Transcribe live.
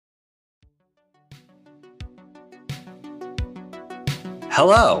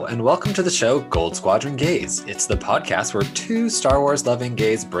Hello, and welcome to the show Gold Squadron Gays. It's the podcast where two Star Wars loving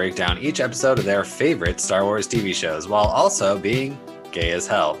gays break down each episode of their favorite Star Wars TV shows while also being gay as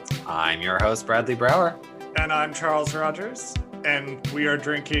hell. I'm your host, Bradley Brower. And I'm Charles Rogers, and we are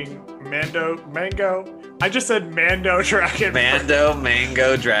drinking Mango. I just said Mando Dragon. Mando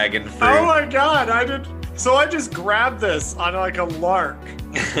Mango Dragon Fruit. Oh my god, So I just grabbed this on like a lark.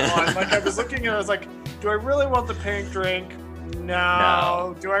 I was looking and I was like, do I really want the pink drink?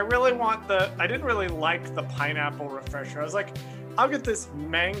 No. Do I really want I didn't really like the pineapple refresher. I was like, I'll get this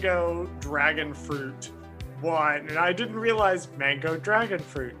Mango Dragon Fruit one. And I didn't realize Mango Dragon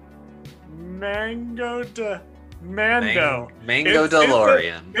Fruit. Mando. Mango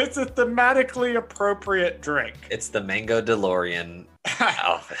DeLorean. It's a thematically appropriate drink. It's the Mango DeLorean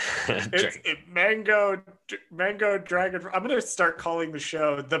drink. Mango Dragon. I'm going to start calling the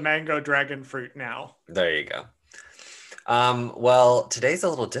show the Mango Dragon Fruit now. There you go. Well, today's a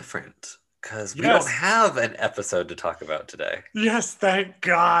little different because we don't have an episode to talk about today. Yes, thank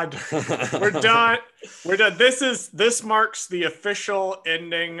God. We're done. This marks the official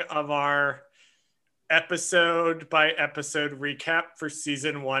ending of our episode by episode recap for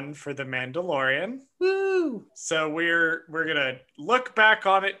season 1 for The Mandalorian. Woo! So we're gonna look back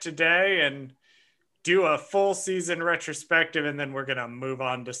on it today and do a full season retrospective, and then we're gonna move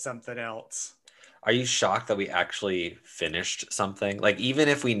on to something else. Are you shocked that we actually finished something? Like, even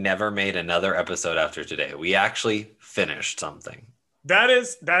if we never made another episode after today, we actually finished something. That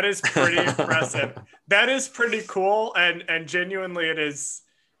is pretty impressive. That is pretty cool, and genuinely it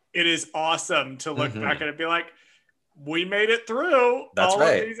is awesome to look back at it and be like, we made it through all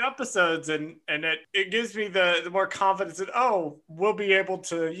of these episodes, and it gives me the more confidence that, we'll be able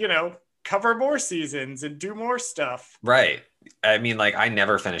to, cover more seasons and do more stuff. Right. I mean, like, I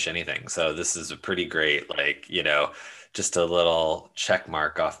never finish anything. So this is a pretty great, just a little check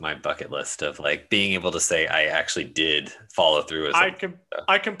mark off my bucket list of being able to say I actually did follow through with something.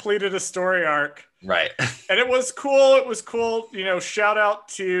 I completed a story arc. Right. And it was cool. Shout out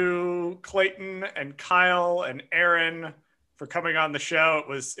to Clayton and Kyle and Aaron for coming on the show.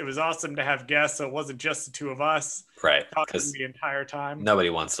 It was awesome to have guests, so it wasn't just the two of us. Right. Talking the entire time. Nobody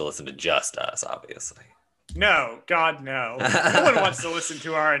wants to listen to just us, obviously. No, God, no. No one wants to listen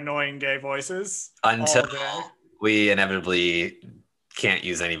to our annoying gay voices. Until we inevitably can't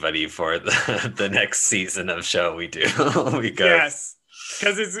use anybody for the next season of show we do. Yes.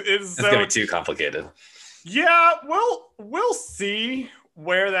 Because it's going to be too complicated. Yeah, we'll see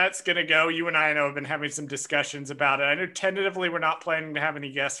where that's going to go. You and I know have been having some discussions about it. I know tentatively we're not planning to have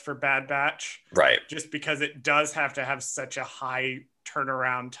any guests for Bad Batch. Right. Just because it does have to have such a high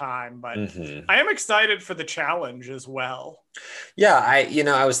turnaround time. But I am excited for the challenge as well. Yeah,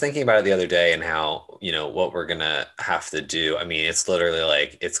 I was thinking about it the other day and how, what we're going to have to do. I mean, it's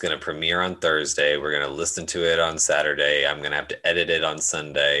literally it's going to premiere on Thursday. We're going to listen to it on Saturday. I'm going to have to edit it on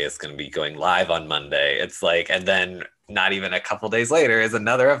Sunday. It's going to be going live on Monday. It's and then not even a couple days later is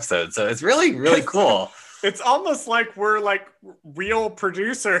another episode. So it's really, really cool. It's almost like we're real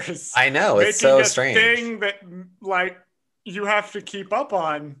producers. I know. It's so strange. Thing that you have to keep up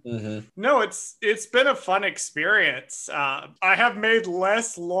on. No, it's been a fun experience. I have made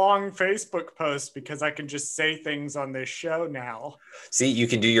less long Facebook posts because I can just say things on this show now. See, you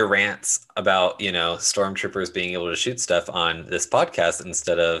can do your rants about, stormtroopers being able to shoot stuff on this podcast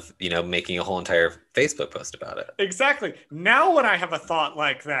instead of, making a whole entire Facebook post about it. Exactly. Now when I have a thought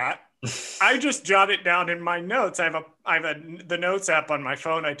like that, I just jot it down in my notes. I have the notes app on my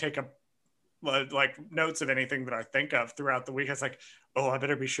phone. I take notes of anything that I think of throughout the week. I was like, I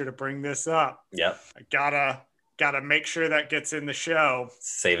better be sure to bring this up. Yep. I gotta make sure that gets in the show.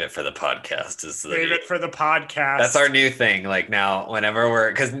 Save it for the podcast. Save it for the podcast. That's our new thing. Now, whenever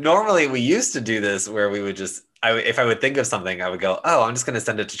because normally we used to do this where we would just, if I would think of something, I would go, I'm just going to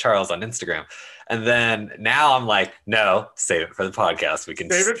send it to Charles on Instagram. And then now I'm like, no, save it for the podcast. We can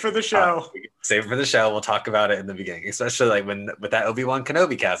save it for the show. Save it for the show. We'll talk about it in the beginning, especially with that Obi-Wan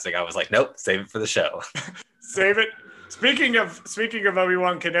Kenobi casting. I was like, nope, save it for the show. Save it. Speaking of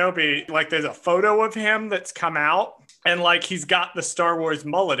Obi-Wan Kenobi, there's a photo of him that's come out, and he's got the Star Wars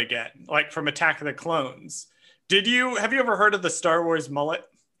mullet again, from Attack of the Clones. Have you ever heard of the Star Wars mullet?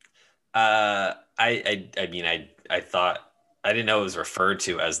 I thought, I didn't know it was referred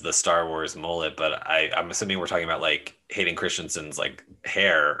to as the Star Wars mullet, but I'm assuming we're talking about Hayden Christensen's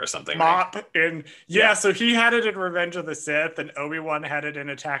hair or something. Mop. Right? And so he had it in Revenge of the Sith, and Obi-Wan had it in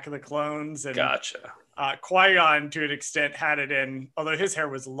Attack of the Clones. And gotcha. Qui-Gon to an extent had it in, although his hair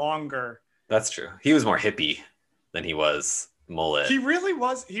was longer. That's true. He was more hippie than he was mullet. He really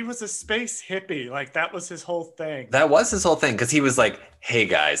was. He was a space hippie. Like, that was his whole thing. That was his whole thing, because he was like hey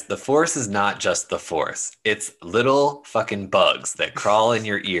guys, the Force is not just the Force. It's little fucking bugs that crawl in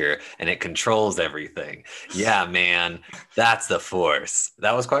your ear and it controls everything. Yeah, man, that's the Force.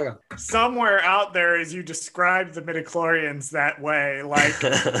 That was Qui-Gon. Somewhere out there, as you described the midichlorians that way, like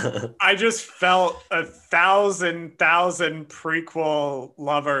I just felt 1,000 prequel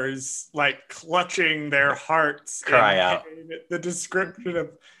lovers like clutching their hearts. Cry out. The description of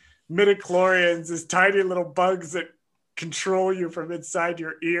midichlorians is tiny little bugs that control you from inside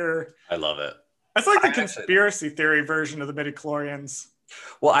your ear. I love it. That's like the conspiracy theory version of the midichlorians.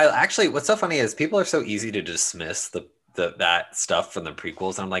 Well, I actually, what's so funny is people are so easy to dismiss that stuff from the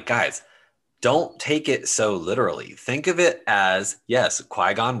prequels. And I'm like, guys, don't take it so literally. Think of it as, yes,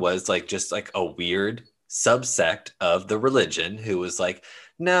 Qui-Gon was like just like a weird subsect of the religion who was like,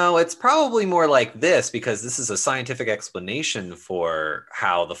 no, it's probably more like this because this is a scientific explanation for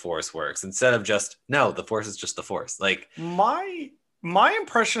how the Force works instead of just, no, the Force is just the Force. Like my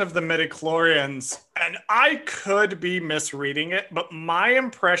impression of the midichlorians, and I could be misreading it, but my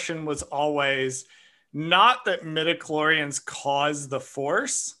impression was always not that midichlorians cause the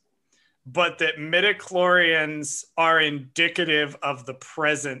Force, but that midichlorians are indicative of the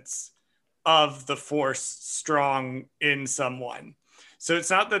presence of the Force strong in someone. So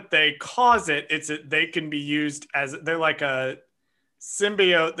it's not that they cause it, it's that they can be used as, they're like a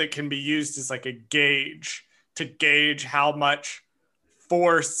symbiote that can be used as like a gauge to gauge how much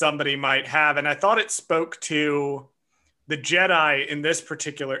Force somebody might have. And I thought it spoke to the Jedi in this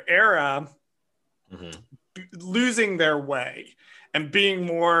particular era losing their way and being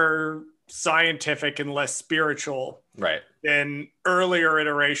more scientific and less spiritual than earlier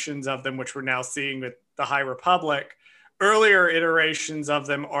iterations of them, which we're now seeing with the High Republic. Earlier iterations of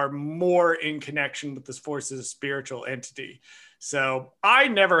them are more in connection with this Force as a spiritual entity. So I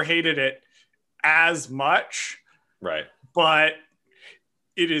never hated it as much. Right. But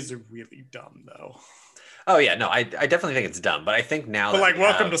it is really dumb, though. Oh, yeah. No, I definitely think it's dumb. But I think now... But like,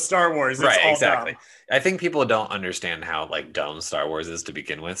 welcome to Star Wars. It's right, all exactly. dumb. I think people don't understand how like dumb Star Wars is to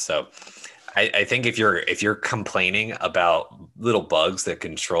begin with. So I think if you're complaining about little bugs that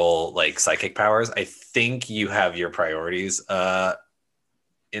control like psychic powers, I think you have your priorities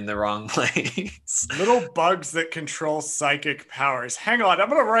in the wrong place. Little bugs that control psychic powers. Hang on, I'm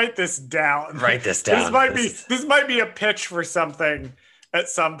gonna write this down. Write this down. This might be a pitch for something at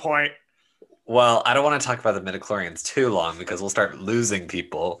some point. Well, I don't want to talk about the midichlorians too long because we'll start losing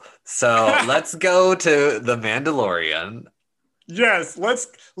people. So let's go to The Mandalorian. Yes, let's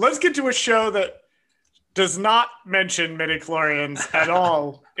get to a show that does not mention midichlorians at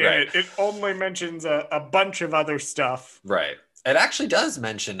all in it. It only mentions a bunch of other stuff. Right. It actually does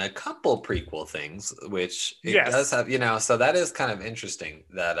mention a couple prequel things, which it does have, so that is kind of interesting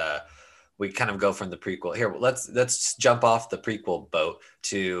that we kind of go from the prequel. Here, let's jump off the prequel boat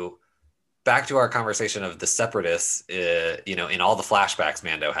to back to our conversation of the Separatists, in all the flashbacks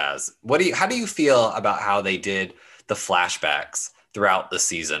Mando has. How do you feel about how they did the flashbacks throughout the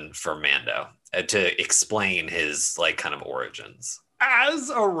season for Mando to explain his like kind of origins? As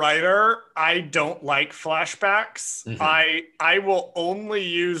a writer, I don't like flashbacks. I will only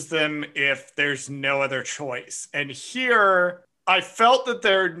use them if there's no other choice. And here, I felt that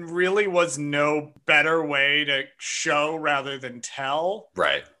there really was no better way to show rather than tell.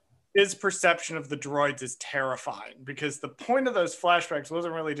 Right. His perception of the droids is terrifying because the point of those flashbacks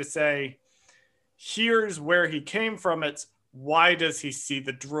wasn't really to say, here's where he came from. It's why does he see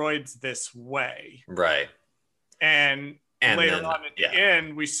the droids this way? Right. And later then, on at the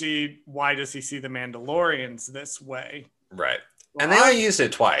end, we see why does he see the Mandalorians this way? Right. Well, and they only used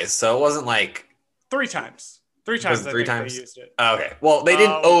it twice, so it wasn't like 3 times. 3 times. Three times they used it. Okay. Well, they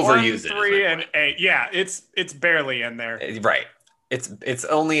didn't overuse 1, 3, and 8. Yeah, it's barely in there. Right. It's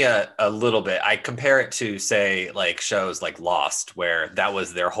only a little bit. I compare it to say like shows like Lost, where that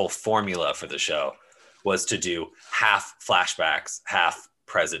was their whole formula for the show was to do half flashbacks, half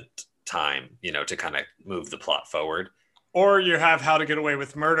present time, to kind of move the plot forward. Or you have How to Get Away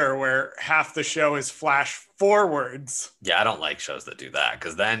with Murder, where half the show is flash forwards. Yeah, I don't like shows that do that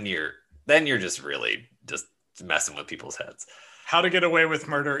because then you're just really just messing with people's heads. How to Get Away with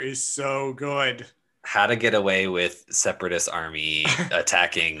Murder is so good. How to Get Away with Separatist army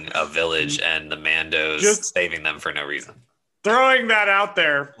attacking a village and the Mandos just saving them for no reason. Throwing that out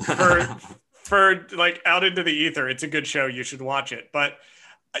there for like out into the ether. It's a good show. You should watch it. But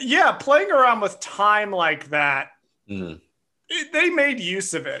yeah, playing around with time like that, they made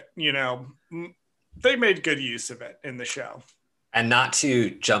use of it. They made good use of it in the show. And not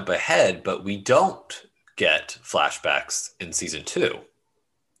to jump ahead, but we don't get flashbacks in season 2,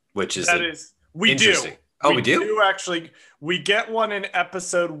 which is we do. Oh, We we do? do actually. We get one in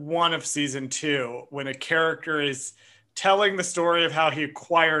episode 1 of season 2 when a character is telling the story of how he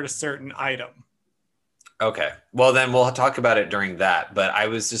acquired a certain item. Okay. Well, then we'll talk about it during that. But I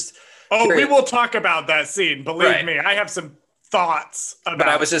was just Oh, we curious. will talk about that scene. Believe Right. me, I have some thoughts But I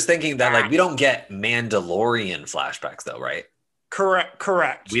about was just thinking that like that. we don't get Mandalorian flashbacks though, right? Correct,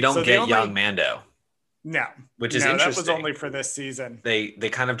 correct. We don't So the get young only Mando, no, which is no, that was interesting. only for this season. They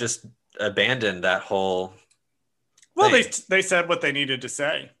kind of just abandoned that whole Well, thing. they said what they needed to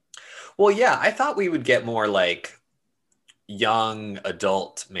say. Well, yeah, I thought we would get more like young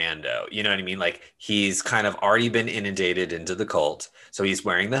adult Mando. You know what I mean? Like he's kind of already been inundated into the cult, so he's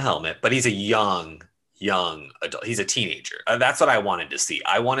wearing the helmet, but he's a young adult. He's a teenager. That's what I wanted to see.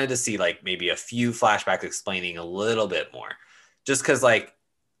 I wanted to see like maybe a few flashbacks explaining a little bit more, just because like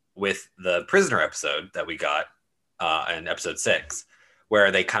with the prisoner episode that we got in episode 6,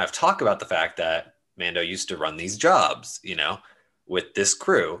 where they kind of talk about the fact that Mando used to run these jobs, you know, with this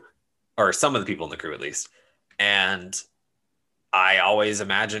crew or some of the people in the crew at least, and I always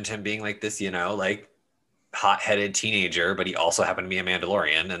imagined him being like this, you know, like hot-headed teenager, but he also happened to be a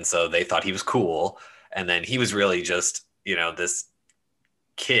Mandalorian, and so they thought he was cool. And then he was really just, you know, this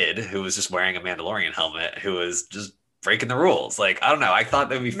kid who was just wearing a Mandalorian helmet who was just breaking the rules. Like, I don't know. I thought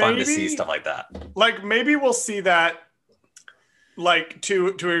that would be fun to see Maybe stuff like that. like maybe we'll see that like to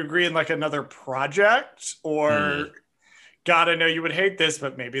agree in like another project or God, I know you would hate this,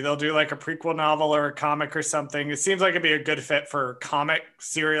 but maybe they'll do like a prequel novel or a comic or something. It seems like it'd be a good fit for comic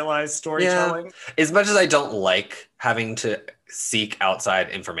serialized storytelling. As much as I don't like having to seek outside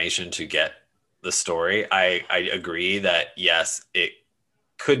information to get the story, I agree that yes, it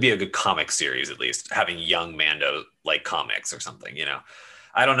could be a good comic series at least, having young Mando like comics or something, you know.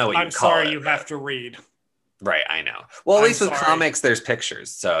 I don't know what you I'm would call sorry, it. you have to read. Right, I know. Well, at I'm least with sorry. comics, there's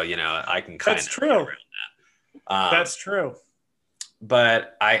pictures, so you know I can kind That's of. true. Um, That's true.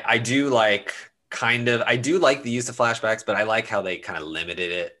 but I do like I do like the use of flashbacks, but I like how they kind of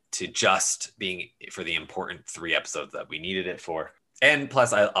limited it to just being for the important 3 episodes that we needed it for. And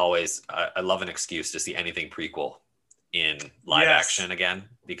plus, I love an excuse to see anything prequel in live Yes. action again,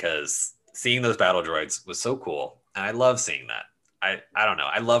 because seeing those battle droids was so cool, and I love seeing that. I don't know.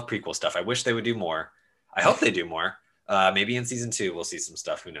 I love prequel stuff. I wish they would do more. I hope they do more. Maybe in season 2 we'll see some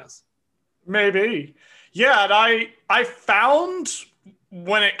stuff. Who knows? Maybe. Yeah, and I found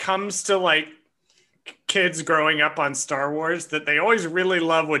when it comes to like kids growing up on Star Wars that they always really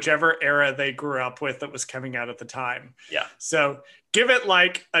love whichever era they grew up with that was coming out at the time. Yeah. So give it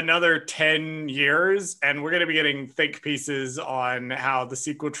like another 10 years and we're going to be getting think pieces on how the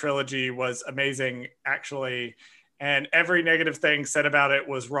sequel trilogy was amazing actually, and every negative thing said about it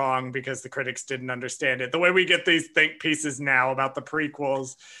was wrong because the critics didn't understand it. The way we get these think pieces now about the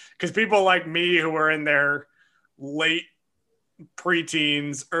prequels, because people like me who were in their late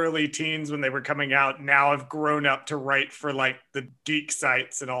preteens, early teens when they were coming out, now have grown up to write for like the geek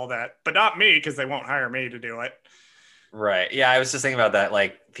sites and all that, but not me because they won't hire me to do it. Right. Yeah, I was just thinking about that.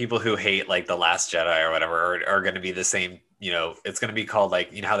 Like people who hate like The Last Jedi or whatever are going to be the same. You know, it's going to be called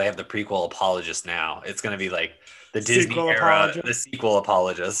like, you know how they have the prequel apologist now. It's going to be like the Disney Sequel era, apologist. the sequel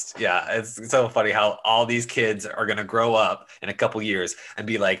apologist. Yeah, it's so funny how all these kids are going to grow up in a couple years and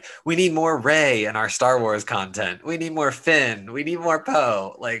be like, we need more Rey in our Star Wars content. We need more Finn. We need more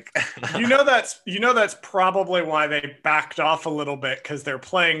Poe. Like, that's probably why they backed off a little bit because they're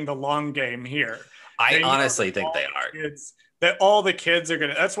playing the long game here. I They know honestly think all they the are. kids, that all the kids are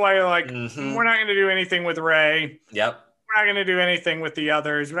gonna. That's why you're like, Mhm. we're not gonna do anything with Rey. Yep. We're not gonna do anything with the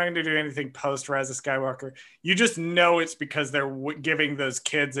others. We're not gonna do anything post Rise of Skywalker. You just know it's because they're giving those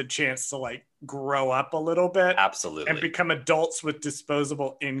kids a chance to like grow up a little bit Absolutely. and become adults with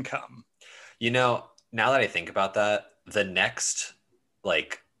disposable income. You know, now that I think about that, the next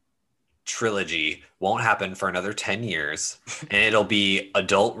like trilogy won't happen for another 10 years, and it'll be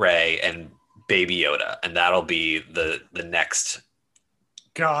adult Rey and baby Yoda, and that'll be the next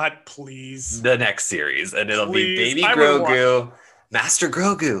God, please. series, and it'll Please. be baby I would Grogu, Master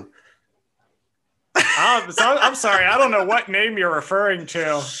Grogu. I'm sorry. I don't know what name you're referring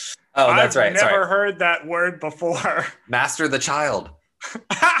to. Oh, that's right. I've never Sorry. heard that word before. Master the Child.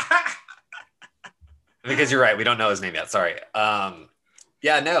 Because you're right, we don't know his name yet. Sorry.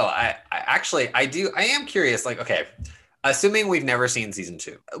 Yeah, no, I actually I am curious. Like, okay, assuming we've never seen season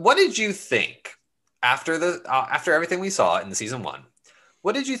 2, what did you think after after everything we saw in the season 1?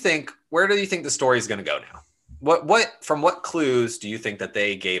 What did you think? Where do you think the story is going to go now? What clues do you think that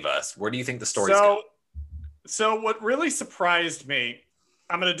they gave us? Where do you think the story's going? So what really surprised me,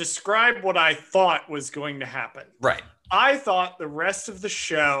 I'm going to describe what I thought was going to happen. Right. I thought the rest of the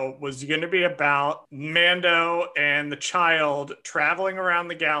show was going to be about Mando and the child traveling around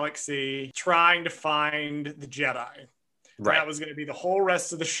the galaxy trying to find the Jedi. Right. That was going to be the whole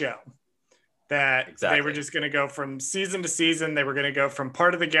rest of the show. That Exactly. they were just going to go from season to season. They were going to go from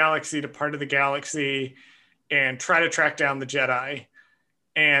part of the galaxy to part of the galaxy and try to track down the Jedi.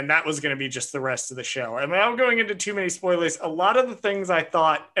 And that was going to be just the rest of the show. I mean, I'm going into too many spoilers. A lot of the things I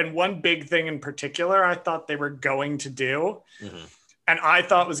thought, and one big thing in particular, I thought they were going to do, and I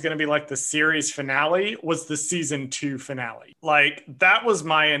thought was going to be like the series finale, was the season 2 finale. Like, that was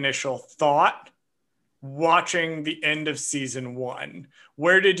my initial thought watching the end of season 1.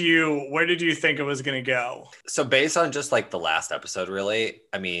 Where did you think it was going to go? So based on just like the last episode, really,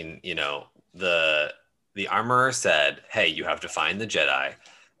 I mean, you know, the armorer said, hey, you have to find the Jedi.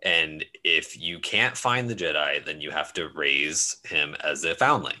 And if you can't find the Jedi, then you have to raise him as a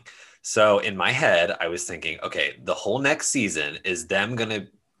foundling. So in my head, I was thinking, okay, the whole next season is them going to,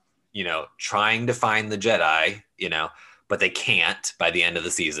 you know, trying to find the Jedi, you know, but they can't by the end of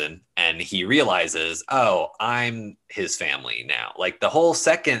the season. And he realizes, oh, I'm his family now. Like the whole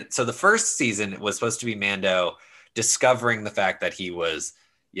second. So the first season was supposed to be Mando discovering the fact that he was,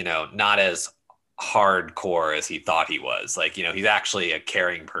 you know, not as hardcore as he thought he was. Like, you know, he's actually a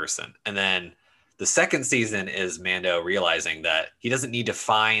caring person. And then the second season is Mando realizing that he doesn't need to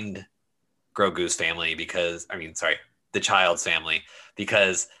find Grogu's family the child's family,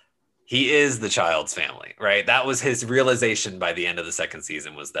 because he is the child's family, right? That was his realization by the end of the second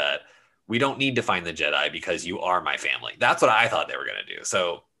season, was that we don't need to find the Jedi because you are my family. That's what I thought they were going to do.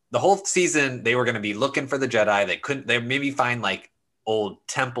 So the whole season, they were going to be looking for the Jedi. They maybe find like old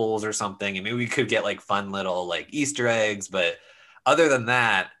temples or something, and maybe we could get like fun little like Easter eggs, but other than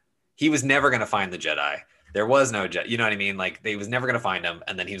that, he was never going to find the Jedi. There was no Jedi, you know what I mean? Like they was never going to find him,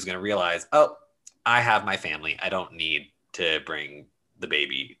 and then he was going to realize, oh, I have my family, I don't need to bring the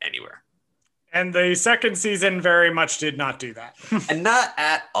baby anywhere. And the second season very much did not do that. And not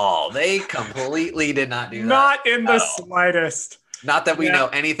at all. They completely did not do that. Not in the slightest. Not that we know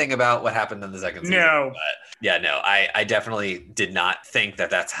anything about what happened in the second season. No. But yeah, no, I definitely did not think that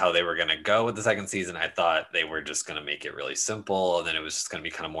that's how they were going to go with the second season. I thought they were just going to make it really simple, and then it was just going to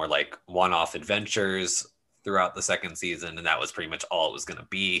be kind of more like one-off adventures throughout the second season, and that was pretty much all it was going to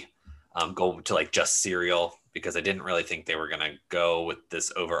be. Go to like just serial, because I didn't really think they were going to go with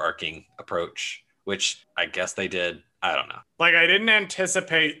this overarching approach, which I guess they did. I don't know. Like, I didn't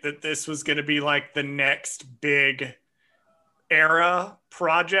anticipate that this was going to be like the next big era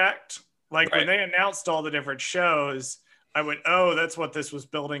project. Like when they announced all the different shows, I went, oh, that's what this was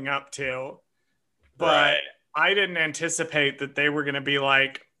building up to. But I didn't anticipate that they were going to be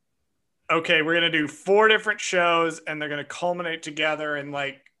like, okay, we're going to do 4 different shows and they're going to culminate together in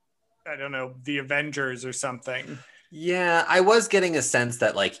like, I don't know, the Avengers or something. Yeah, I was getting a sense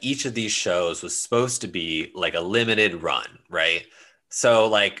that like each of these shows was supposed to be like a limited run, right? So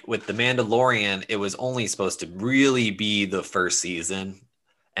like with The Mandalorian, it was only supposed to really be the first season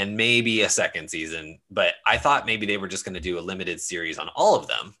and maybe a second season. But I thought maybe they were just going to do a limited series on all of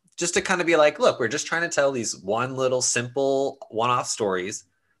them, just to kind of be like, look, we're just trying to tell these one little simple one-off stories.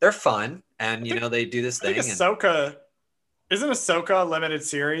 They're fun. And, you know, they do this thing. Isn't Ahsoka a limited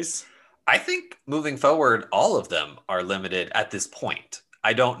series? I think moving forward, all of them are limited at this point.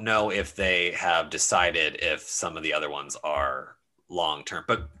 I don't know if they have decided if some of the other ones are long-term.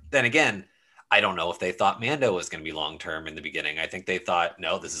 But then again, I don't know if they thought Mando was going to be long-term in the beginning. I think they thought,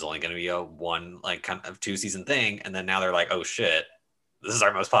 no, this is only going to be a one, like kind of 2-season thing. And then now they're like, oh shit, this is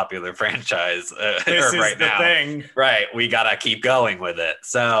our most popular franchise this is right the now. Thing. Right. We got to keep going with it.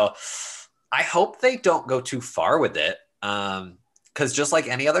 So I hope they don't go too far with it. Because just like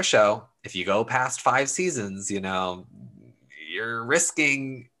any other show, if you go past 5 seasons, you know, you're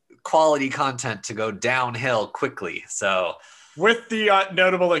risking quality content to go downhill quickly. So, with the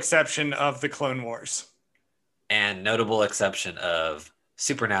notable exception of the Clone Wars, and notable exception of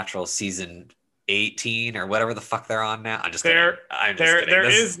Supernatural season 18 or whatever the fuck they're on now. I'm just kidding. There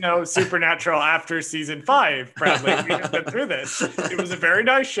is no Supernatural after season 5, Bradley. We have been through this. It was a very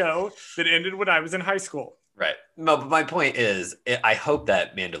nice show that ended when I was in high school. Right. No, but my point is, I hope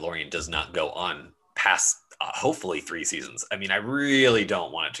that Mandalorian does not go on past hopefully 3 seasons. I mean, I really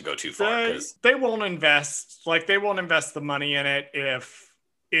don't want it to go too far. They won't invest. Like, they won't invest the money in it if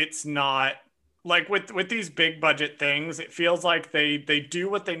it's not like with these big budget things. It feels like they do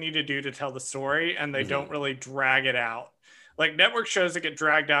what they need to do to tell the story, and they don't really drag it out. Like network shows that get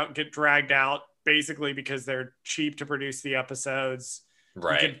dragged out basically because they're cheap to produce the episodes.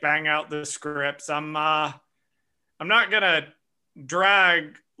 Right. You can bang out the scripts. I'm not gonna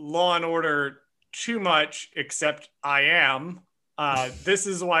drag Law and Order too much, except I am. This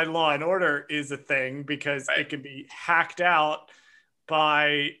is why Law and Order is a thing, because Right. it can be hacked out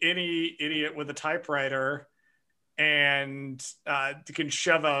by any idiot with a typewriter, and can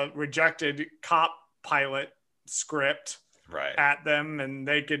shove a rejected cop pilot script Right. at them, and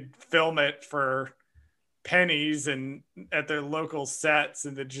they could film it for pennies and at their local sets,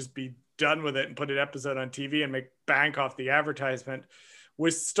 and then just be done with it and put an episode on TV and make bank off the advertisement.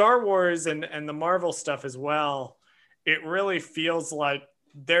 With Star Wars and the Marvel stuff as well, it really feels like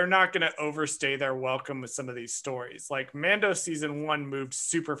they're not going to overstay their welcome with some of these stories. Like Mando season 1 moved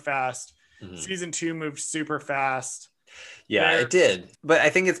super fast. Mhm. Season 2 moved super fast. Yeah, it did. But I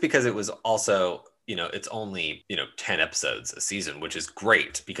think it's because it was also, it's only, 10 episodes a season, which is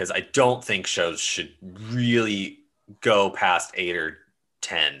great, because I don't think shows should really go past 8 or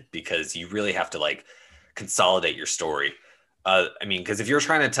 10, because you really have to like consolidate your story. Because if you're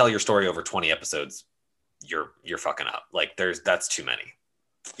trying to tell your story over 20 episodes, you're fucking up. Like that's too many,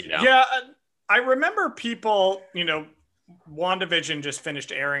 Yeah, I remember people, WandaVision just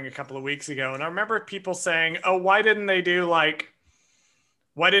finished airing a couple of weeks ago, and I remember people saying, "Oh, why didn't they do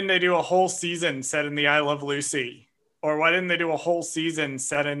a whole season set in the I Love Lucy, or why didn't they do a whole season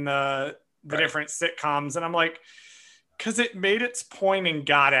set in the Right. different sitcoms?" And I'm like, because it made its point and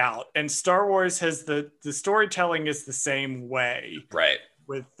got out, and Star Wars has the storytelling is the same way, Right.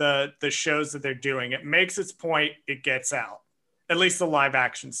 with the shows that they're doing. It makes its point, it gets out, at least the live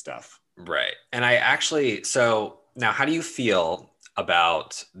action stuff. Right. And so now how do you feel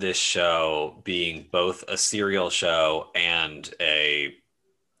about this show being both a serial show and a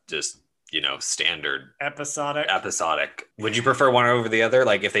just, standard episodic? Would you prefer one over the other?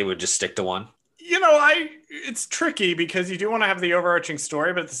 Like if they would just stick to one? It's tricky, because you do want to have the overarching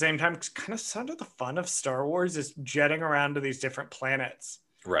story, but at the same time, it's kind of some of the fun of Star Wars is jetting around to these different planets,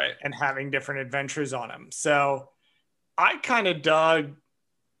 Right. and having different adventures on them. So I kind of dug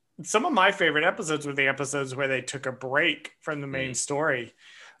some of my favorite episodes were the episodes where they took a break from the main story.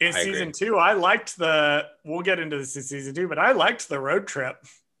 In season 2, I liked we'll get into this in season 2, but I liked the road trip.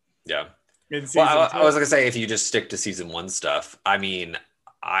 Yeah. In season 2. I was going to say, if you just stick to season 1 stuff,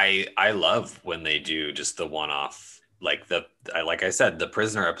 I love when they do just the one-off, like like I said, the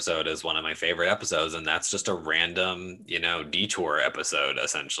Prisoner episode is one of my favorite episodes, and that's just a random, detour episode,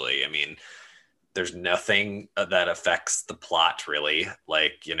 essentially. There's nothing that affects the plot really,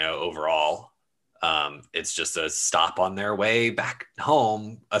 like, overall. It's just a stop on their way back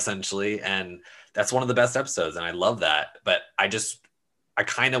home, essentially, and that's one of the best episodes, and I love that. But I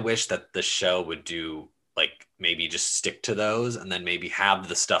kind of wish that the show would do, like, maybe just stick to those, and then maybe have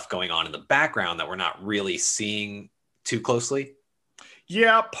the stuff going on in the background that we're not really seeing too closely.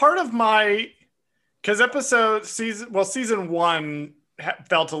 Yeah, part of because season 1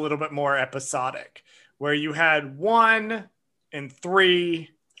 felt a little bit more episodic, where you had 1 and 3,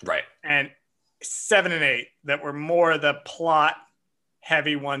 right, and 7 and 8 that were more the plot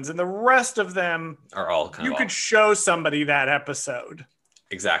heavy ones, and the rest of them are all could show somebody that episode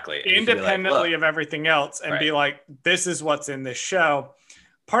exactly independently of everything else, and right. be like, this is what's in this show.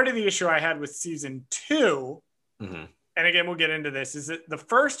 Part of the issue I had with season 2, mm-hmm. and again we'll get into this, is that the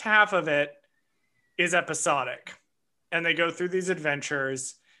first half of it is episodic, and they go through these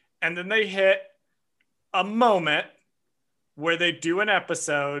adventures, and then they hit a moment where they do an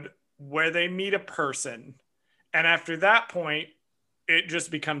episode where they meet a person, and after that point it just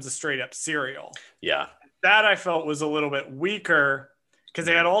becomes a straight up serial. Yeah, that I felt was a little bit weaker, because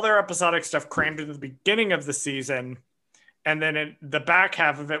they had all their episodic stuff crammed into the beginning of the season, and then the back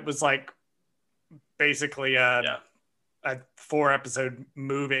half of it was like basically a 4-episode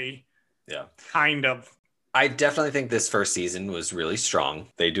movie. Yeah, kind of. I definitely think this first season was really strong.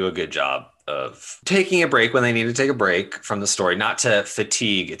 They do a good job of taking a break when they need to take a break from the story, not to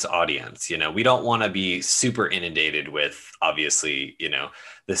fatigue its audience. We don't want to be super inundated with, obviously,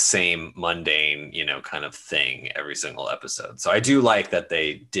 the same mundane, kind of thing every single episode. So I do like that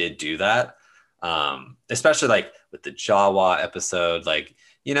they did do that. Especially like with the Jawa episode, like,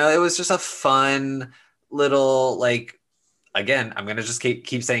 it was just a fun little, like, again, I'm going to just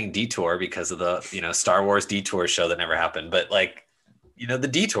keep saying detour because of the, Star Wars detour show that never happened. But like, the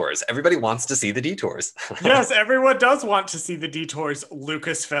detours, everybody wants to see the detours. Yes, everyone does want to see the detours,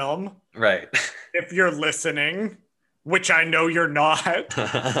 Lucasfilm. Right. If you're listening, which I know you're not,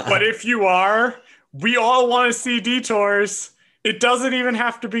 but if you are, we all want to see detours. It doesn't even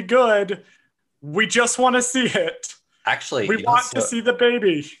have to be good. We just want to see it. Actually, we want to see the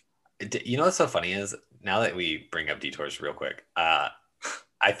baby. What's so funny is, now that we bring up detours real quick,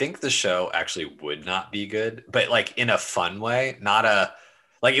 I think the show actually would not be good, but like in a fun way, not a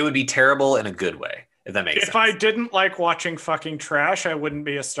like it would be terrible in a good way, if that makes If I sense. didn't like watching fucking trash, I wouldn't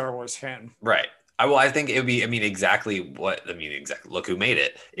be a Star Wars fan. Right. I think it would be, I mean, exactly what, I mean, exactly. Look who made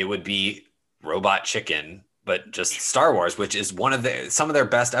it. It would be Robot Chicken, but just Star Wars, which is some of their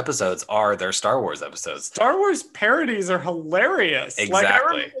best episodes are their Star Wars episodes. Star Wars parodies are hilarious. Like I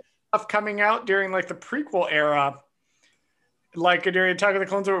Exactly. remember stuff coming out during like the prequel era, like during Attack of the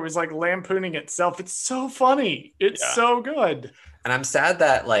Clones, where it was like lampooning itself. It's so funny. It's Yeah. so good. And I'm sad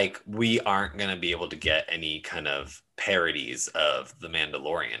that like we aren't going to be able to get any kind of parodies of The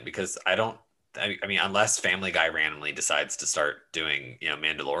Mandalorian because I mean, unless Family Guy randomly decides to start doing,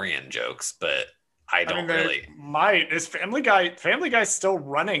 Mandalorian jokes, but I don't they really. might. Is Family Guy? Family Guy's still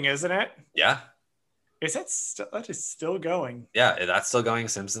running, isn't it? Yeah. Is that is still going? Yeah. That's still going.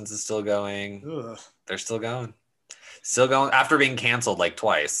 Simpsons is still going. Ugh. They're still going. Still going after being canceled like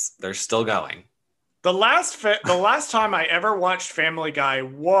twice. They're still going. The last time I ever watched Family Guy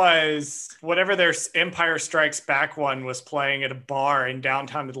was whatever their Empire Strikes Back one was playing at a bar in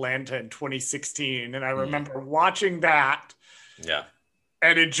downtown Atlanta in 2016, and I remember watching that Yeah.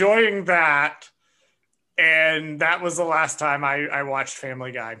 and enjoying that, and that was the last time I watched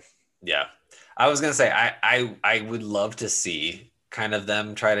Family Guy. Yeah. I was gonna say I would love to see kind of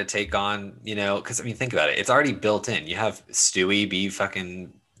them try to take on, because I mean think about it. It's already built in. You have Stewie be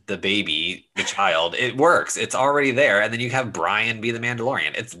fucking the baby, the child. It works. It's already there. And then you have Brian be the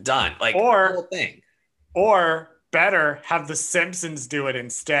Mandalorian. It's done. Like the whole thing. Or better, have the Simpsons do it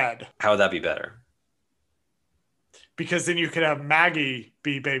instead. How would that be better? Because then you could have Maggie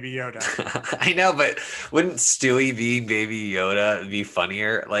be Baby Yoda. I know, but wouldn't Stewie being Baby Yoda be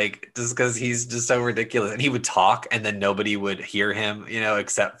funnier? Like, just because he's just so ridiculous. And he would talk and then nobody would hear him,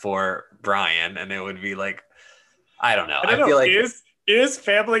 except for Brian. And it would be like, I don't know. I feel like is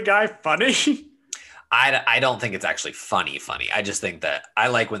Family Guy funny? I don't think it's actually funny. I just think that I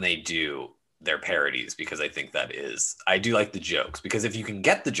like when they do their parodies because I think I do like the jokes because if you can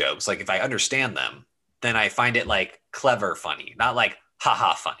get the jokes, like if I understand them, then I find it like clever funny, not like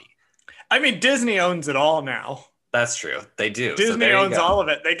haha funny. I mean, Disney owns it all now. That's true. They do. Disney owns all of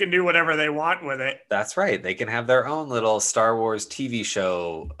it. They can do whatever they want with it. That's right. They can have their own little Star Wars TV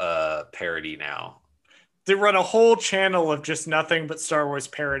show parody now. They run a whole channel of just nothing but Star Wars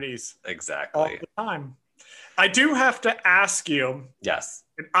parodies. Exactly. All the time. I do have to ask you. Yes.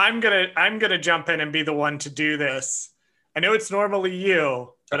 I'm gonna jump in and be the one to do this. I know it's normally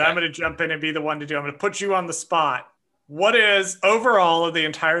you, but okay. I'm gonna jump in and be the one to do it. I'm gonna put you on the spot. What is overall of the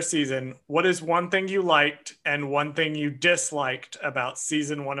entire season? What is one thing you liked and one thing you disliked about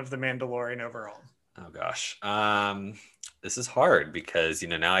season 1 of The Mandalorian overall? Oh gosh. This is hard because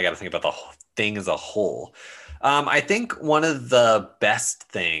now I got to think about the whole thing as a whole. I think one of the best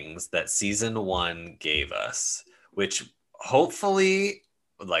things that season 1 gave us, which hopefully,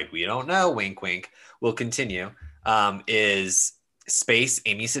 like we don't know, wink wink, will continue, is Space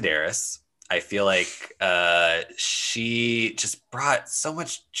Amy Sedaris. I feel like she just brought so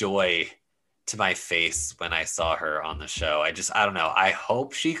much joy to my face when I saw her on the show. I don't know. I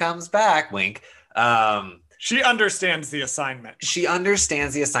hope she comes back. Wink. She understands the assignment. She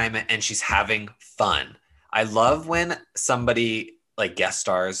understands the assignment and she's having fun. I love when somebody like guest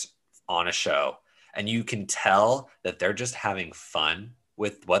stars on a show and you can tell that they're just having fun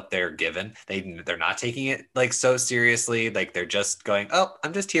with what they're given. They're not taking it like so seriously. Like they're just going, oh,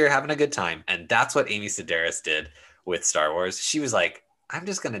 I'm just here having a good time. And that's what Amy Sedaris did with Star Wars. She was like, I'm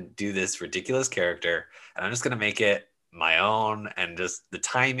just going to do this ridiculous character and I'm just going to make it my own. And just the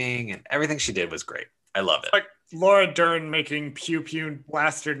timing and everything she did was great. I love it. Like Laura Dern making pew pew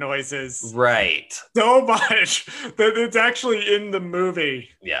blaster noises. Right. So much that it's actually in the movie.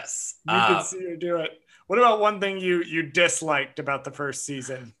 Yes. You can see her do it. What about one thing you disliked about the first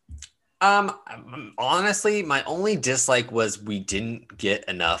season? Honestly, my only dislike was we didn't get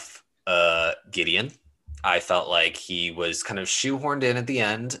enough Gideon. I felt like he was kind of shoehorned in at the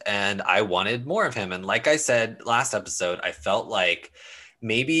end and I wanted more of him. And like I said last episode, I felt like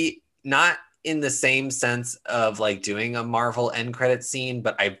maybe not in the same sense of like doing a Marvel end credit scene,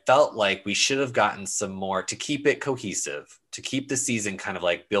 but I felt like we should have gotten some more to keep it cohesive, to keep the season kind of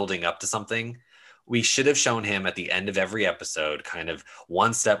like building up to something. We should have shown him at the end of every episode, kind of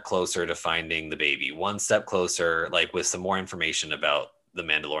one step closer to finding the baby, one step closer, like with some more information about the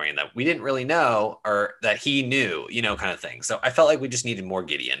Mandalorian that we didn't really know or that he knew, kind of thing. So I felt like we just needed more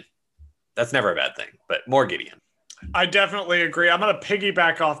Gideon. That's never a bad thing, but more Gideon. I definitely agree. I'm going to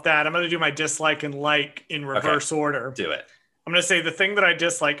piggyback off that. I'm going to do my dislike and like in reverse order. Do it. I'm I'm going to say the thing that I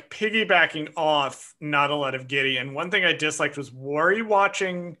dislike, piggybacking off Not a Lot of Gideon, one thing I disliked was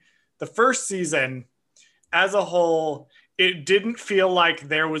rewatching the first season as a whole. It didn't feel like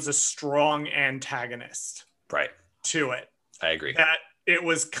there was a strong antagonist Right. to it. I agree. That it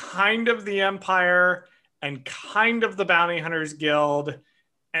was kind of the Empire and kind of the Bounty Hunters Guild,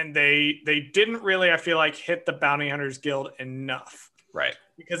 and they didn't really, I feel like, hit the Bounty Hunters Guild enough. Right.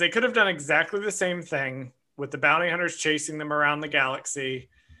 Because they could have done exactly the same thing with the bounty hunters chasing them around the galaxy.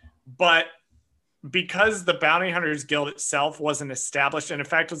 But because the Bounty Hunters Guild itself wasn't established, and in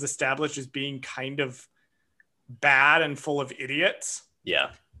fact was established as being kind of bad and full of idiots,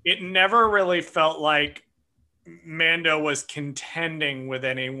 Yeah. it never really felt like Mando was contending with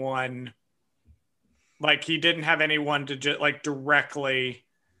anyone. Like, he didn't have anyone to just like directly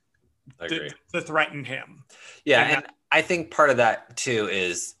to threaten him. Yeah, and I think part of that too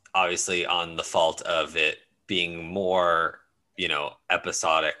is obviously on the fault of it being more,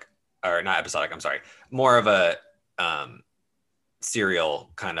 episodic, or not episodic, I'm sorry, more of a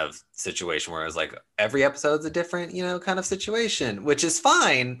serial kind of situation where it was like every episode's a different, kind of situation, which is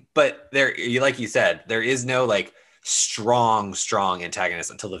fine, but there, like you said, there is no like strong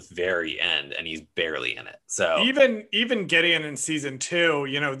antagonist until the very end, and he's barely in it. So even Gideon in season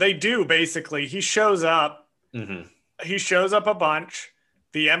 2, they do basically, he shows up. Mm-hmm. He shows up a bunch.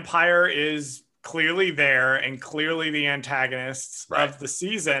 The Empire is clearly there and clearly the antagonists of the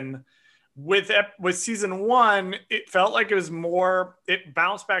season. With season 1, it felt like it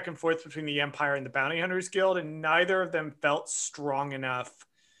bounced back and forth between the Empire and the Bounty Hunters Guild, and neither of them felt strong enough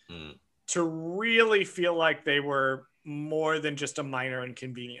to really feel like they were more than just a minor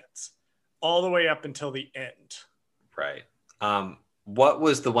inconvenience, all the way up until the end. Right. What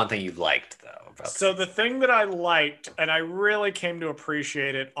was the one thing you liked, though? So the thing that I liked, and I really came to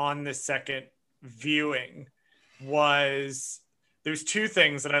appreciate it on the second viewing, was there's two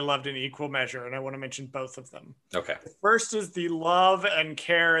things that I loved in equal measure, and I want to mention both of them. Okay. The first is the love and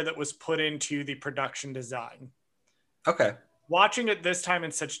care that was put into the production design. Okay. Watching it this time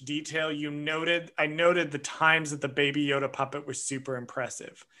in such detail, I noted the times that the Baby Yoda puppet was super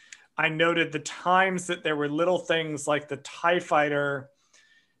impressive. I noted the times that there were little things like the TIE Fighter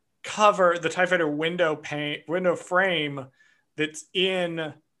cover, the TIE Fighter window frame that's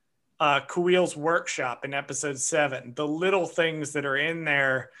in Kuiil's workshop in episode 7. The little things that are in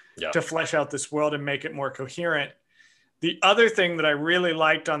there to flesh out this world and make it more coherent. The other thing that I really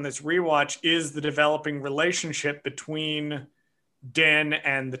liked on this rewatch is the developing relationship between Din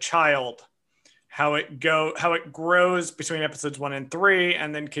and the child. How it grows between episodes 1 and 3,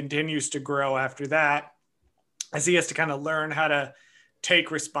 and then continues to grow after that, as he has to kind of learn how to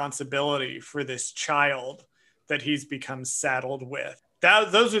take responsibility for this child that he's become saddled with.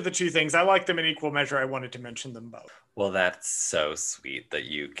 Those are the two things. I like them in equal measure. I wanted to mention them both. Well, that's so sweet that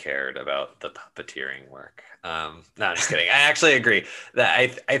you cared about the puppeteering work. No, I'm just kidding. I actually agree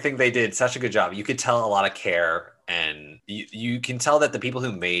that I think they did such a good job. You could tell a lot of care, and you can tell that the people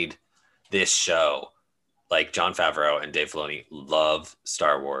who made this show, like Jon Favreau and Dave Filoni, love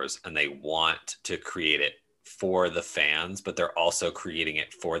Star Wars, and they want to create it for the fans, but they're also creating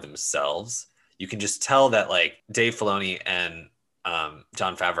it for themselves. You can just tell that, like, Dave Filoni and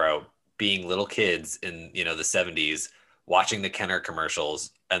Jon Favreau, being little kids in the 70s, watching the Kenner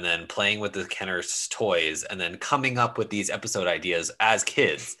commercials and then playing with the Kenner's toys and then coming up with these episode ideas as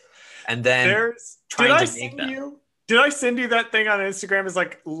kids, and then trying to make them. Did I send you that thing on Instagram? It's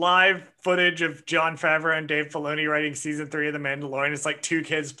like live footage of Jon Favreau and Dave Filoni writing season 3 of The Mandalorian. It's like two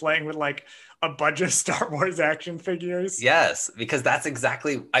kids playing with like a bunch of Star Wars action figures. Yes, because that's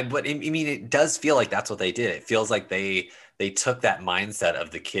exactly it does feel like that's what they did. It feels like they took that mindset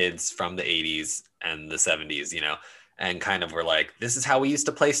of the kids from the 80s and the 70s, and kind of were like, this is how we used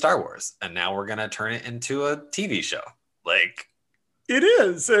to play Star Wars, and now we're going to turn it into a TV show. Like, it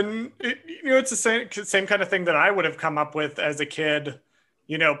is. And it's the same kind of thing that I would have come up with as a kid,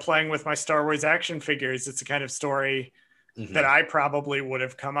 playing with my Star Wars action figures. It's the kind of story that I probably would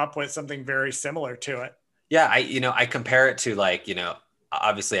have come up with, something very similar to it. Yeah. I compare it to, like,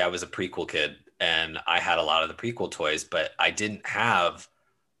 obviously I was a prequel kid and I had a lot of the prequel toys, but I didn't have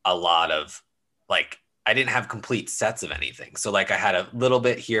a lot of, like, I didn't have complete sets of anything. So, like, I had a little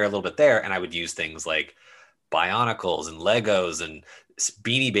bit here, a little bit there, and I would use things like Bionicles and Legos and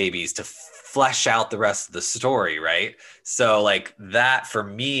Beanie Babies to flesh out the rest of the story, right? So, like, that for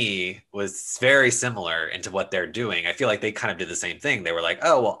me was very similar into what they're doing. I feel like they kind of did the same thing. They were like,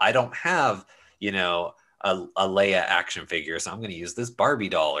 oh, well, I don't have, a Leia action figure, so I'm going to use this Barbie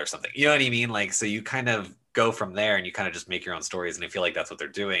doll or something. You know what I mean? Like, so you kind of go from there and you kind of just make your own stories. And I feel like that's what they're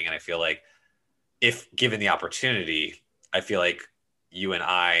doing. And I feel like if given the opportunity, I feel like you and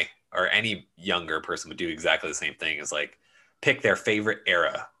I or any younger person would do exactly the same thing, is like pick their favorite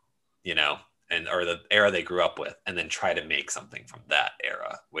era, you know, and or the era they grew up with, and then try to make something from that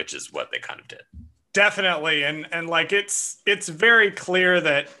era, which is what they kind of did. Definitely. And like it's very clear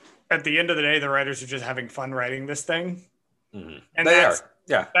that at the end of the day, the writers are just having fun writing this thing. Mm-hmm. And they are.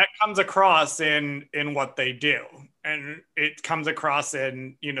 Yeah. That comes across in what they do. And it comes across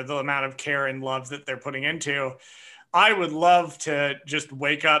in, you know, the amount of care and love that they're putting into. I would love to just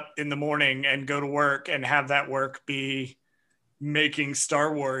wake up in the morning and go to work and have that work be making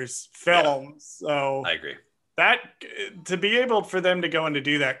Star Wars films. Yeah. So I agree. That to be able for them to go and to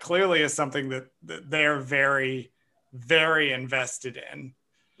do that clearly is something that they're very, very invested in.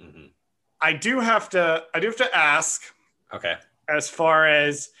 Mm-hmm. I do have to ask. Okay. As far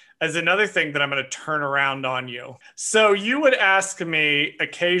as another thing that I'm going to turn around on you. So you would ask me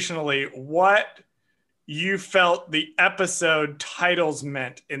occasionally what you felt the episode titles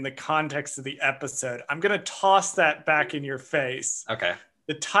meant in the context of the episode. I'm going to toss that back in your face. Okay.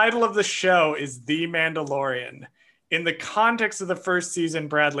 The title of the show is The Mandalorian. In the context of the first season,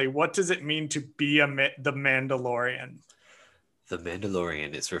 Bradley, what does it mean to be the Mandalorian? The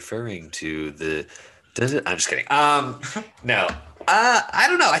Mandalorian is referring to the... I'm just kidding. No. I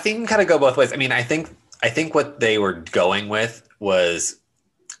don't know. I think you can kind of go both ways. I mean, I think what they were going with was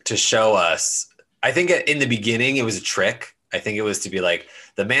to show us... I think in the beginning, it was a trick. I think it was to be like,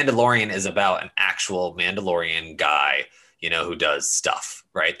 the Mandalorian is about an actual Mandalorian guy, you know, who does stuff,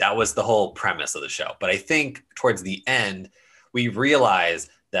 right? That was the whole premise of the show. But I think towards the end, we realized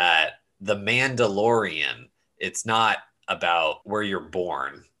that the Mandalorian, it's not about where you're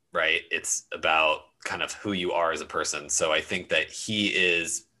born, right? It's about kind of who you are as a person. So I think that he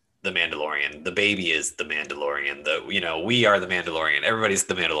is the Mandalorian. The baby is the Mandalorian. We are the Mandalorian. Everybody's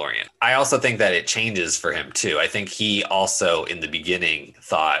the Mandalorian. I also think that it changes for him too. I think he also in the beginning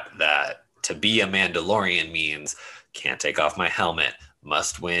thought that to be a Mandalorian means can't take off my helmet,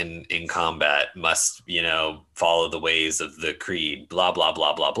 must win in combat, must, follow the ways of the creed, blah, blah,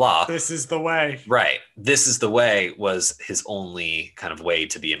 blah, blah, blah. This is the way. Right. This is the way was his only kind of way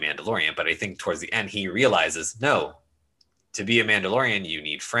to be a Mandalorian. But I think towards the end, he realizes, no, to be a Mandalorian, you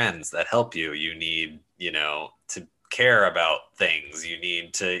need friends that help you. You need, to care about things. You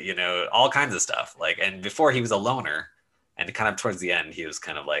need to, all kinds of stuff. And before he was a loner, and kind of towards the end, he was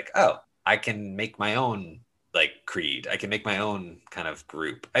kind of like, oh, I can make my own creed. I can make my own kind of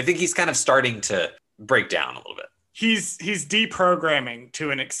group. I think he's kind of starting to break down a little bit. He's deprogramming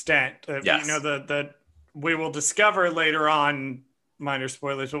to an extent. Yes. We will discover later on, minor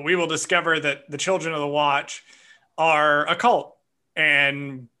spoilers, but we will discover that the Children of the Watch are a cult.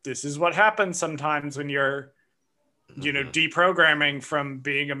 And this is what happens sometimes when you're, deprogramming from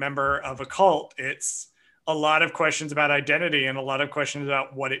being a member of a cult. It's a lot of questions about identity and a lot of questions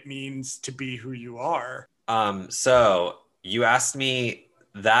about what it means to be who you are. So you asked me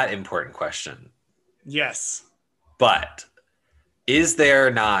that important question. Yes. But is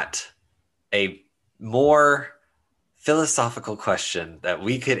there not a more philosophical question that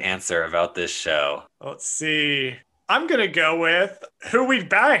we could answer about this show? Let's see. I'm going to go with who we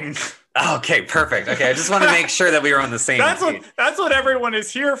bang. Okay, perfect. Okay, I just want to make sure that we were on the same page. That's what everyone is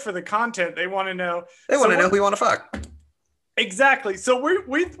here for, the content. They want to know. They want to know who we want to fuck. Exactly. So we're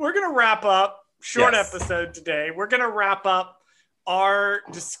going to wrap up. Short episode today. We're going to wrap up our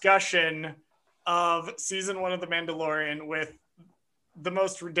discussion of season 1 of The Mandalorian with the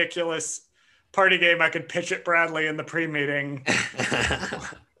most ridiculous party game I could pitch at Bradley in the pre-meeting.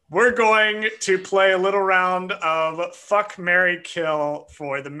 We're going to play a little round of Fuck, Marry, Kill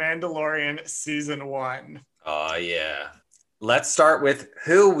for The Mandalorian season 1. Oh, yeah. Let's start with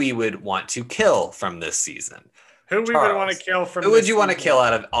who we would want to kill from this season. Who we would want to kill from? Who would you want to kill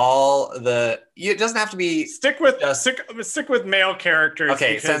out of all the? It doesn't have to be. Stick with male characters.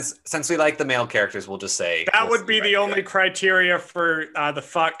 Okay, since we like the male characters, we'll just say that would be the only criteria for the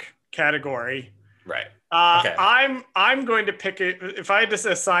fuck category. Right. Okay. I'm going to pick it. If I had to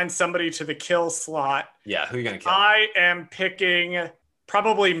assign somebody to the kill slot. Yeah, who are you gonna kill? I am picking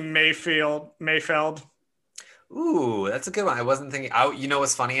probably Mayfeld. Ooh, that's a good one. I wasn't thinking. You know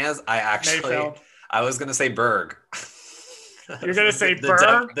what's funny is Mayfeld. I was going to say Berg. You're going to say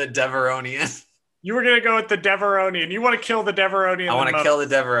Berg? The Deveronian. You were going to go with the Deveronian. You want to kill the Deveronian. I want to kill the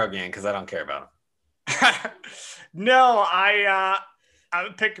Deveronian because I don't care about him. No, I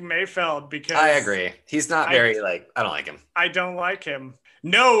would pick Mayfeld because... I agree. He's not very, I don't like him. I don't like him.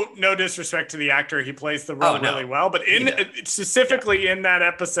 No disrespect to the actor. He plays the role really well. But specifically in that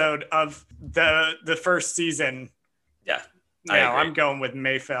episode of the first season... Yeah, I'm going with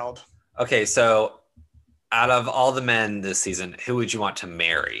Mayfeld. Okay, so Out of all the men this season, who would you want to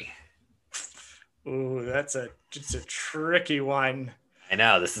marry? Ooh, it's a tricky one. I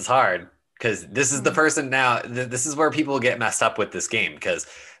know this is hard because this is the person now. This is where people get messed up with this game because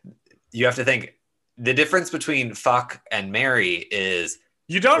you have to think the difference between fuck and marry is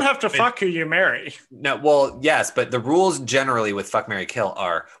You don't have to fuck who you marry. no. Well, yes, but the rules generally with fuck, marry, kill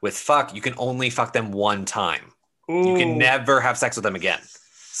are with fuck you can only fuck them one time. You can Ooh. never have sex with them again.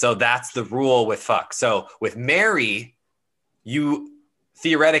 So that's the rule with fuck. So with marry, you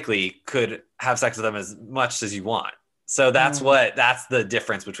theoretically could have sex with them as much as you want. So that's the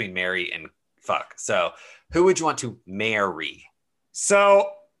difference between marry and fuck. So who would you want to marry? So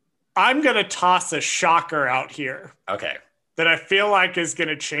I'm going to toss a shocker out here Okay. that I feel like is going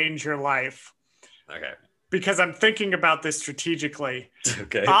to change your life Okay. because I'm thinking about this strategically.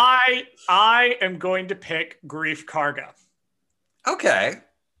 Okay. I am going to pick Grief Karga. Okay.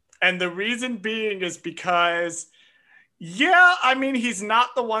 And the reason being is because, yeah, I mean, he's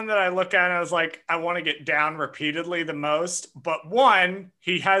not the one that I look at and I was like, I want to get down repeatedly the most. But one,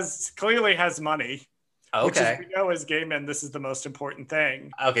 he clearly has money, which is, Okay. we know as gay men, this is the most important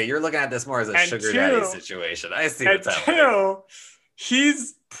thing. Okay. You're looking at this more as a And sugar two- daddy situation. I see And what's happening. two,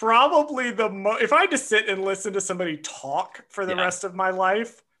 he's probably the most, if I had to sit and listen to somebody talk for the Yeah. rest of my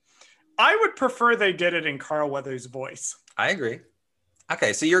life, I would prefer they did it in Carl Weathers' voice. I agree.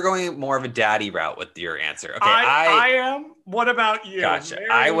 Okay, so you're going more of a daddy route with your answer. Okay, I am. What about you? Gotcha.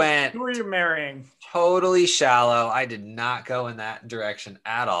 Who are you marrying? totally shallow. I did not go in that direction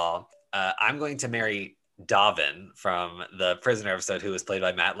at all. I'm going to marry Davin from the Prisoner episode, who was played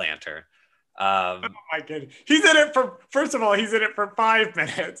by Matt Lanter. Oh my goodness. He's in it for, first of all, he's in it for 5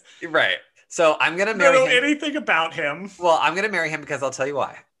 minutes. Right. So I'm going to I marry don't know him. anything about him Well, I'm going to marry him because I'll tell you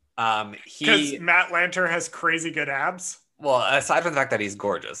why. because Matt Lanter has crazy good abs. Well, aside from the fact that he's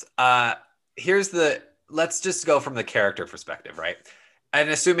gorgeous, let's just go from the character perspective, right? And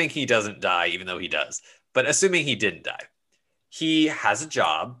assuming he doesn't die, even though he does, but assuming he didn't die, he has a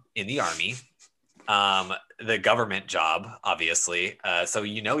job in the army, the government job, obviously. So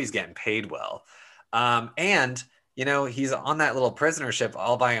he's getting paid well, and he's on that little prisoner ship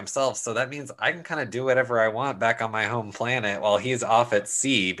all by himself. So that means I can kind of do whatever I want back on my home planet while he's off at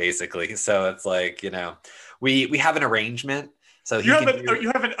sea, basically. So it's like we have an arrangement. So You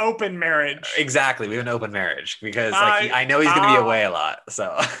have an open marriage. Exactly. We have an open marriage because I know he's going to be away a lot.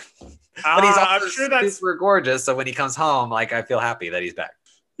 So, but he's also I'm sure that's super gorgeous. So when he comes home, I feel happy that he's back.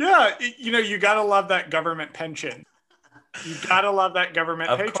 yeah. You gotta love that government pension. You gotta love that government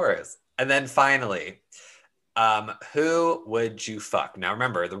Of pension. course. And then finally, who would you fuck? Now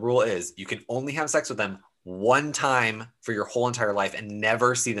remember, the rule is you can only have sex with them one time for your whole entire life and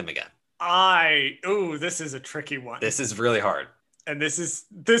never see them again. This is a tricky one. This is really hard. And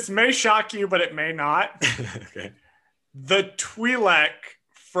this may shock you, but it may not. Okay. The Twi'lek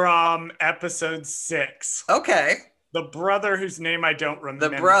from episode 6. Okay. The brother whose name I don't remember.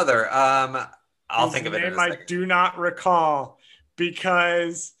 The brother. I'll think of it in a Name I second. do not recall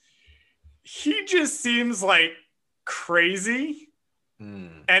because he just seems like crazy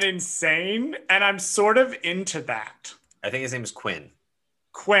and insane, and I'm sort of into that. I think his name is Quinn.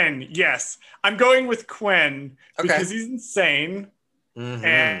 Quinn, yes. I'm going with Quinn Okay. because he's insane. Mhm.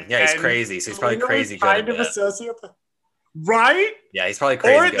 And- Yeah, he's and crazy. So he's probably really crazy good. kind at of a that. sociopath. Right? Yeah, he's probably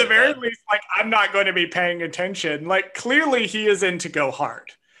crazy. Or at good the very that. least, I'm not going to be paying attention. Clearly he is in to go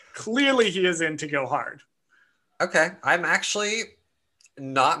hard. Okay, I'm actually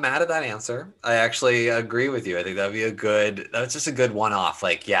not mad at that answer. I actually agree with you. I think that'd be that's just a good one-off.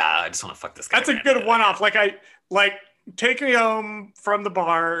 I just want to fuck this guy. That's a good one-off. Take me home from the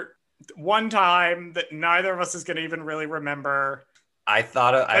bar one time that neither of us is going to even really remember. I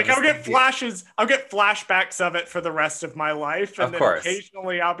thought I'll get flashes. I'll get flashbacks of it for the rest of my life, and Of then course.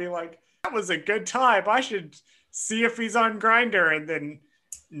 occasionally I'll be like, "That was a good time. I should see if he's on Grindr," and then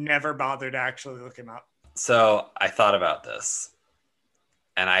never bother to actually look him up. So I thought about this,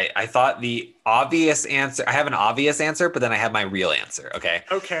 and I thought the obvious answer. I have an obvious answer, but then I have my real answer. Okay.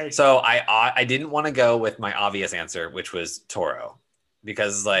 Okay. So I didn't want to go with my obvious answer, which was Toro,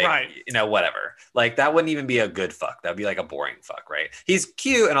 because Right. whatever. That wouldn't even be a good fuck. That'd be a boring fuck, right? He's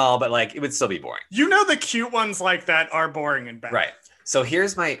cute and all, but it would still be boring. The cute ones like that are boring and bad. Right. So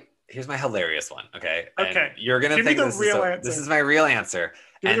here's my hilarious one. Okay. Okay. And you're gonna Give me think the real answer. this is my real answer.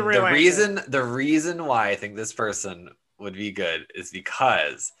 Give me And the real answer. the reason why I think this person would be good is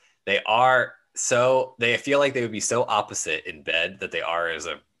because they feel like they would be so opposite in bed that they are as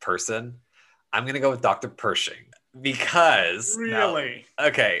a person. I'm gonna go with Dr. Pershing. Because Really?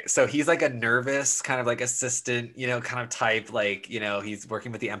 okay, so he's like a nervous kind of like assistant, kind of type, like, he's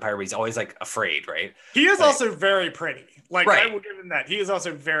working with the Empire, but he's always like afraid, right? He is Like, also very pretty. Like, I right. will give him that. He is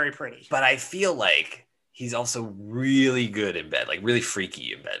also very pretty. But I feel like he's also really good in bed, like really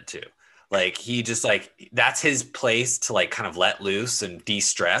freaky in bed too. Like he just like that's his place to like kind of let loose and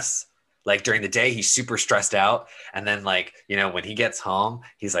de-stress. Like during the day, he's super stressed out. And then like, when he gets home,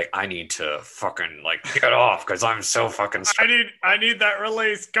 he's like, I need to fucking like get off because I'm so fucking stressed. I need that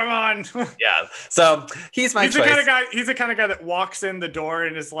release. Come on. Yeah. So he's my He's choice. the kind of guy, he's the kind of guy that walks in the door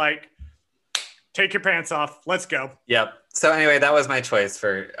and is like, take your pants off. Let's go. Yep. So anyway, that was my choice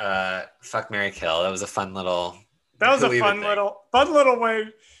for Fuck, Marry, Kill. That was a fun little fun little way.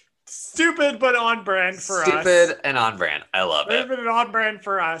 Stupid but on brand for us. Stupid and on brand. I love it. Stupid and on brand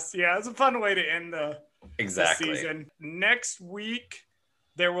for us. Yeah, it's a fun way to end the season. Next week,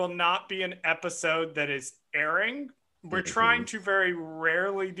 there will not be an episode that is airing. We're trying to very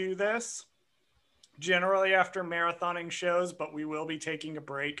rarely do this, generally after marathoning shows, but we will be taking a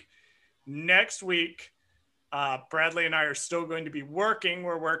break. Next week, Bradley and I are still going to be working.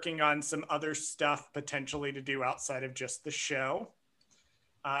 We're working on some other stuff potentially to do outside of just the show.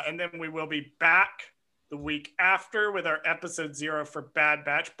 And then we will be back the week after with our episode 0 for Bad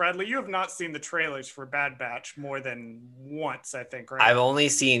Batch. Bradley, you have not seen the trailers for Bad Batch more than once, I think, right? I've only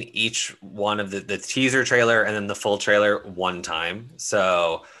seen each one of the teaser trailer and then the full trailer one time.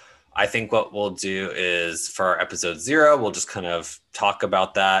 So I think what we'll do is for our episode 0, we'll just kind of talk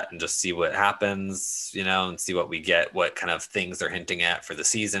about that and just see what happens, and see what we get, what kind of things they're hinting at for the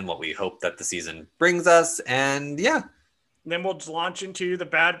season, what we hope that the season brings us. And yeah. Then we'll launch into the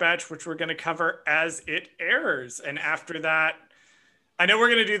Bad Batch, which we're going to cover as it airs. And after that, I know we're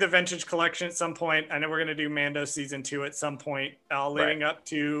going to do the Vintage Collection at some point. I know we're going to do Mando Season 2 at some point, leading up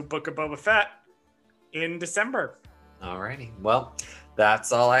to Book of Boba Fett in December. Alrighty. Well,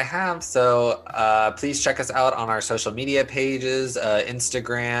 that's all I have. So please check us out on our social media pages.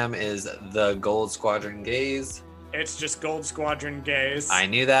 Instagram is The Gold Squadron Gaze. It's just Gold Squadron Gaze. I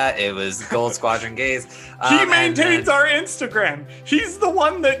knew that. It was Gold Squadron Gaze. He maintains our Instagram. He's the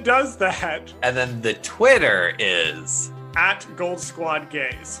one that does that. And then the Twitter is at Gold Squad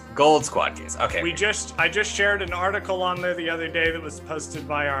Gaze. Gold Squad Gaze. Okay. I just shared an article on there the other day that was posted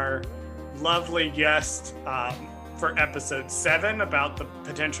by our lovely guest for episode 7 about the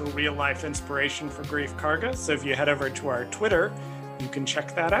potential real life inspiration for Greef Karga. So if you head over to our Twitter, you can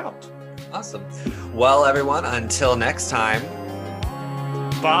check that out. Awesome. Well, everyone, until next time.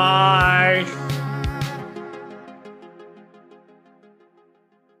 Bye.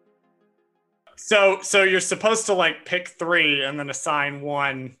 So you're supposed to like pick 3 and then assign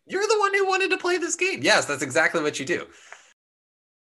 1. You're the one who wanted to play this game. Yes, that's exactly what you do.